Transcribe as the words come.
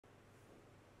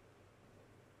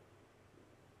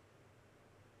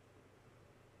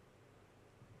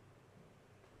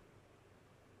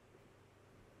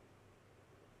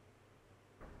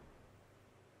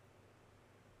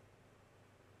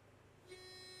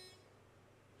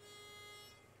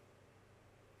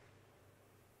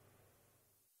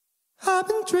I've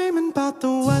been dreaming about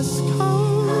the West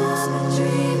Coast.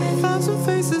 Found some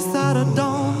faces that I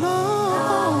don't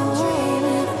know.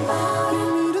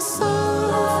 Give me the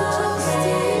sun for just a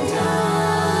time.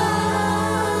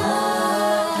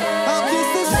 I'll kiss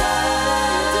the sky.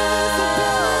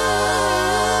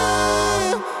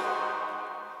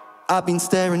 I've been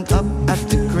staring up at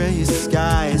the greyest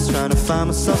skies, trying to find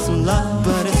myself some luck,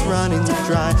 but it's running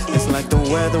dry. It's like the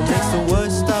weather makes the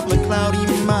worst stop like cloudy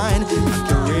mind. I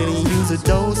can really use a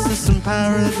dose of some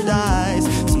paradise.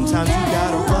 Sometimes you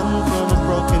gotta run from a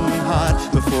broken heart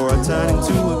before I turn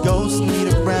into a ghost, need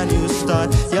a brand new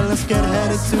start. Yeah, let's get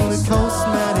headed to the coast,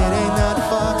 man, it ain't that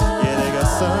far. Yeah, they got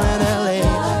sun in LA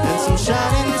and some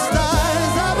shining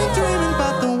stars. I've been dreaming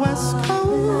about the West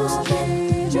Coast.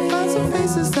 Find some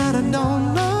faces that I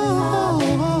don't know.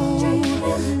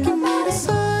 Give me the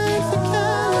sign for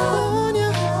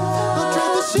California. I'll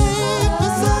trade the ship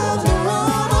for South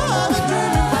Carolina. I've been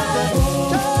dreaming about that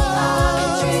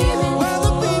coast where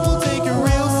the people take it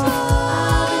real slow.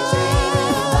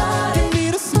 Give me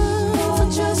the sun for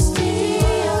just a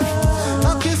year.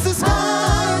 I'll kiss the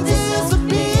sky and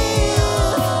disappear.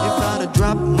 If I'd have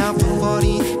dropped now for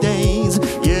 40 days,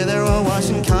 yeah, they're all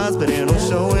washing cars, but they don't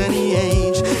show any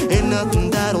age. Ain't nothing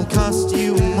that'll cost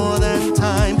you more than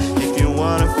time. If you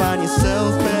wanna find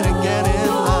yourself, better get in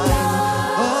line.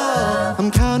 Oh, I'm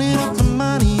counting up the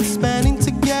money, spending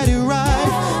to get it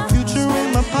right. Future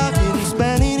in my pocket, I'm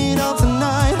spending it all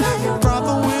tonight.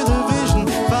 Prophet with a vision,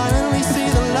 finally see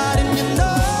the light, and you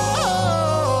know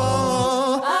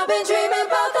I've been dreaming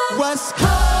about the West Coast.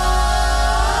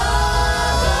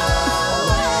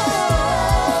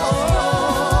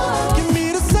 Give me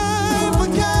the sign for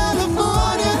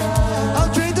California.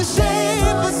 I'll trade the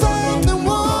shade for something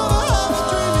warmer. I've been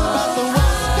dreaming about the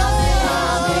West Coast,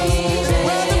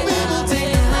 where the people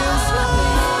take it real slow.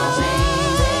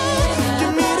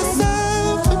 Give me the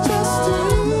sign for just a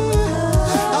year.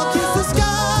 I'll kiss the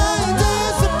sky and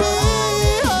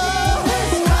disappear.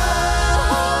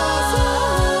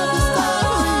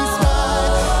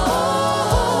 All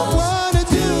I wanna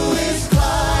do is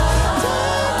fly.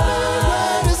 Take me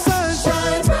where the sun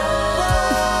shines bright.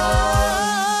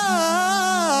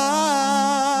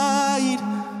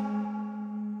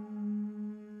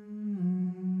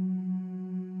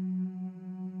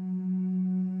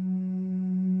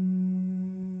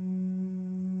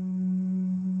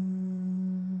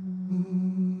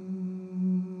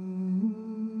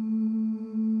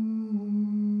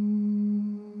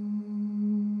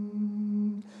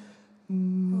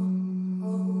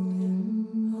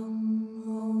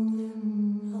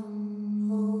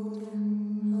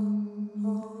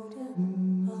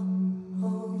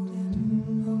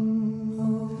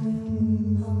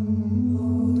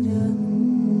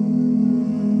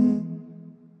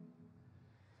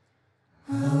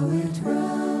 How it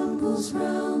rumbles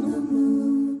round the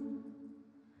moon,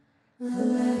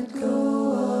 let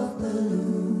go of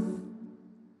balloon.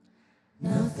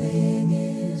 Nothing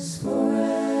is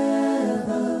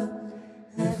forever,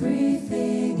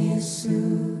 everything is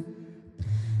soon.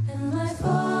 And my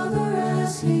father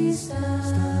as he stands,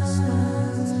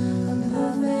 a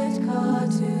perfect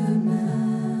cartoon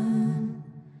man,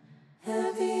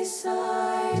 heavy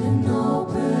sighed and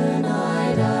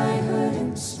open-eyed, I heard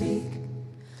him speak.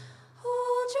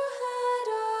 Hold your head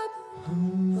up,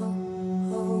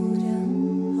 hold ya,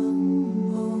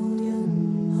 hold ya,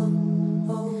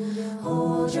 hold ya,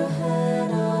 hold your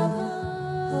head up,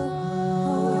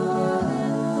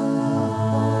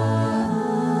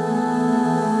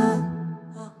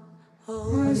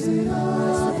 hold rise it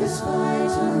up, this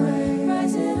fight array,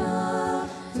 rise it up,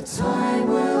 the time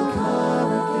will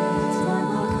come again, time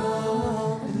will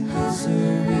come, and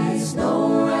there is no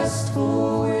rest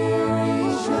for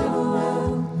weary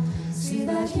traveler. See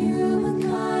that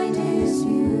humankind is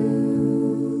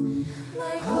you,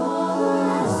 like all the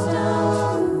rest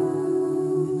of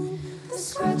you. The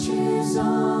scratches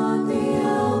on the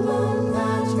album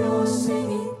that you're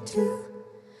singing to.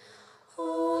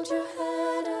 Hold your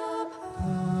head up,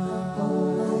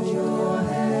 hold your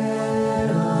head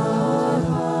up,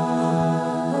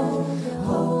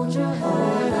 hold your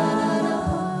head up,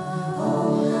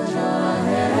 hold your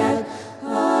head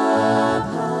up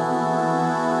high.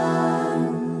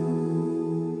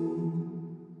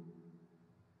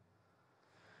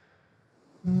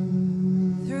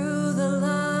 Through the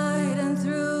light and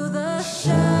through the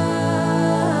shadow,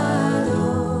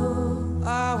 I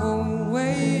will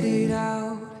wait it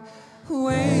out,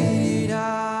 wait it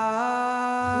out.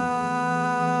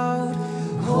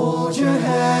 Hold your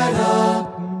head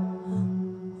up.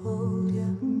 hold ya,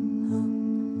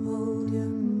 hold ya,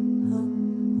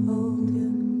 hold ya,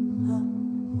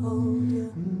 hold ya.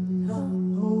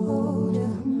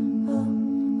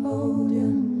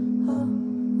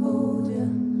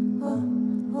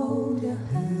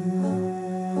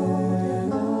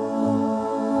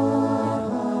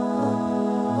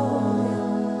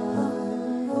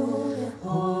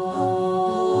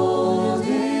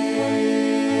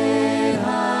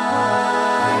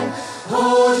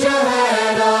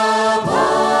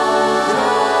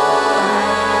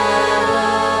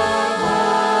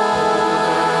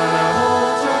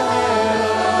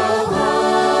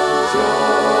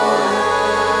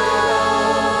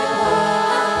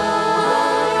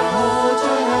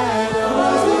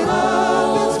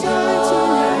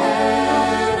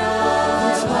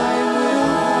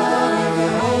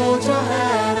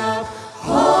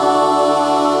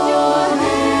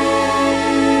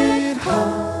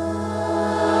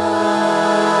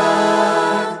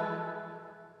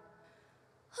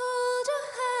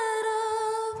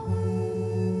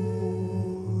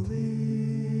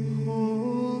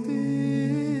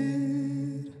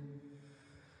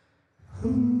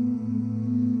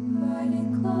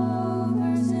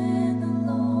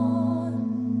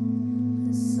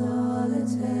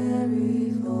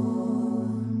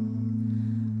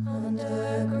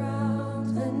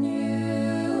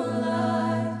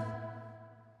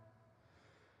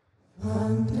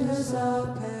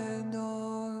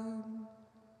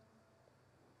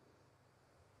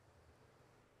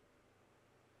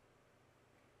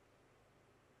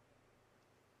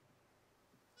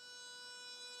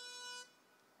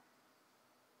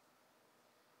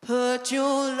 Put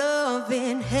your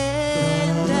loving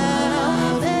hand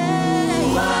out,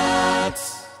 baby.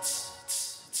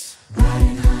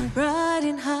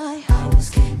 Riding high,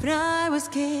 but I was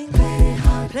king.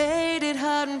 Played it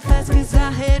hard and fast, cause I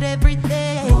had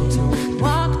everything.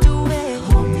 Walked away,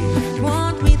 you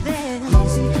want me then.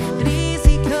 But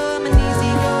easy come and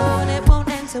easy go, and it won't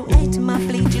end. So A to my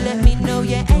fleet, you let me know.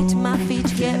 Yeah, A to my feet,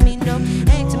 you get me know.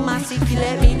 A to my seat, you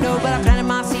let me know. But I planted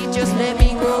my seed, just let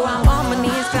me grow. I'm on my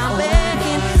knees, cause I'm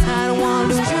begging. I don't wanna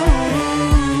lose you.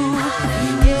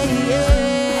 Yeah, yeah.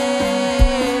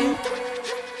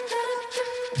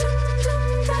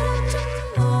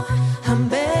 I'm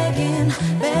begging,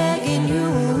 begging you.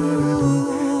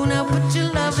 Now put your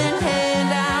loving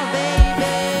hand out,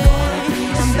 baby.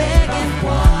 I'm begging,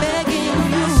 begging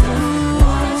you.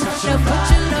 Now put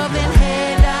your loving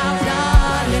hand out,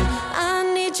 darling. I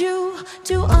need you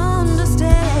to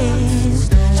understand.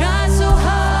 Try so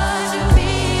hard to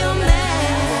be your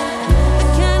man, the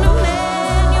kind of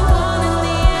man you want in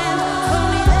the end.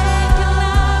 Only they can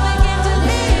love again to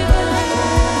leave a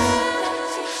land.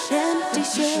 Empty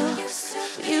shell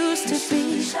used to be,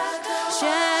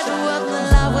 shadow of the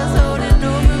love was holding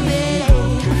over me.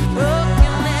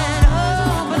 Broken and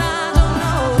oh, but I don't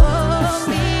know.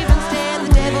 Leave instead, the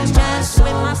devil's trying to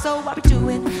swim my soul. What we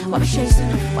doing? What we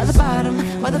chasing? Why the bottom?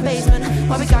 Why the basement?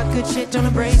 Why we got good shit, don't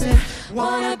embrace it?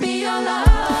 Wanna be your love.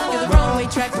 You're the wrong way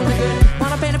track from the good.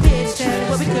 Wanna paint a pitch, tell you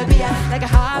what we could be at. Like a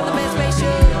heart, the best way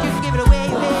should. You can give it away,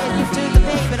 man. You took the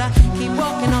bait, but I keep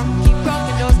walking on, keep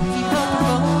rocking doors, keep looking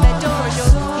for that door is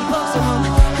yours. Keep also home.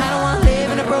 I don't wanna live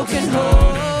in a broken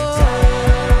home.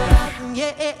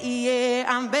 Yeah,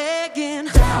 yeah, I'm begging,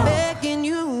 begging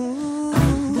you.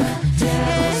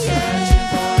 Yeah, yeah.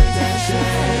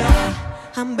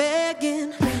 I'm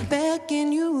begging,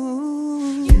 begging you.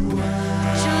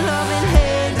 Put your loving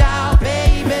hand out,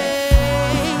 baby.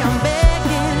 I'm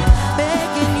begging,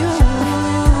 begging you.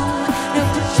 Now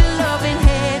put your loving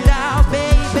hand out,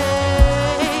 baby.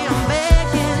 I'm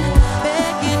begging,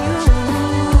 begging you.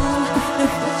 Now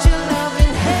put your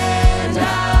loving hand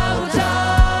out,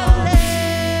 darling.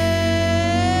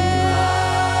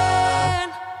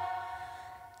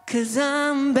 'Cause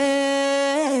I'm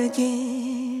begging.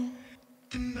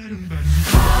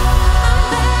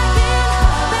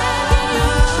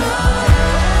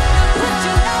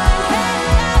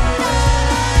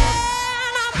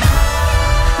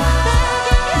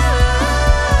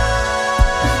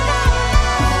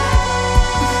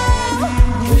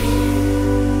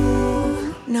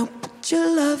 Now put your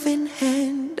loving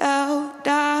hand out,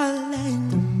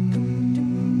 darling.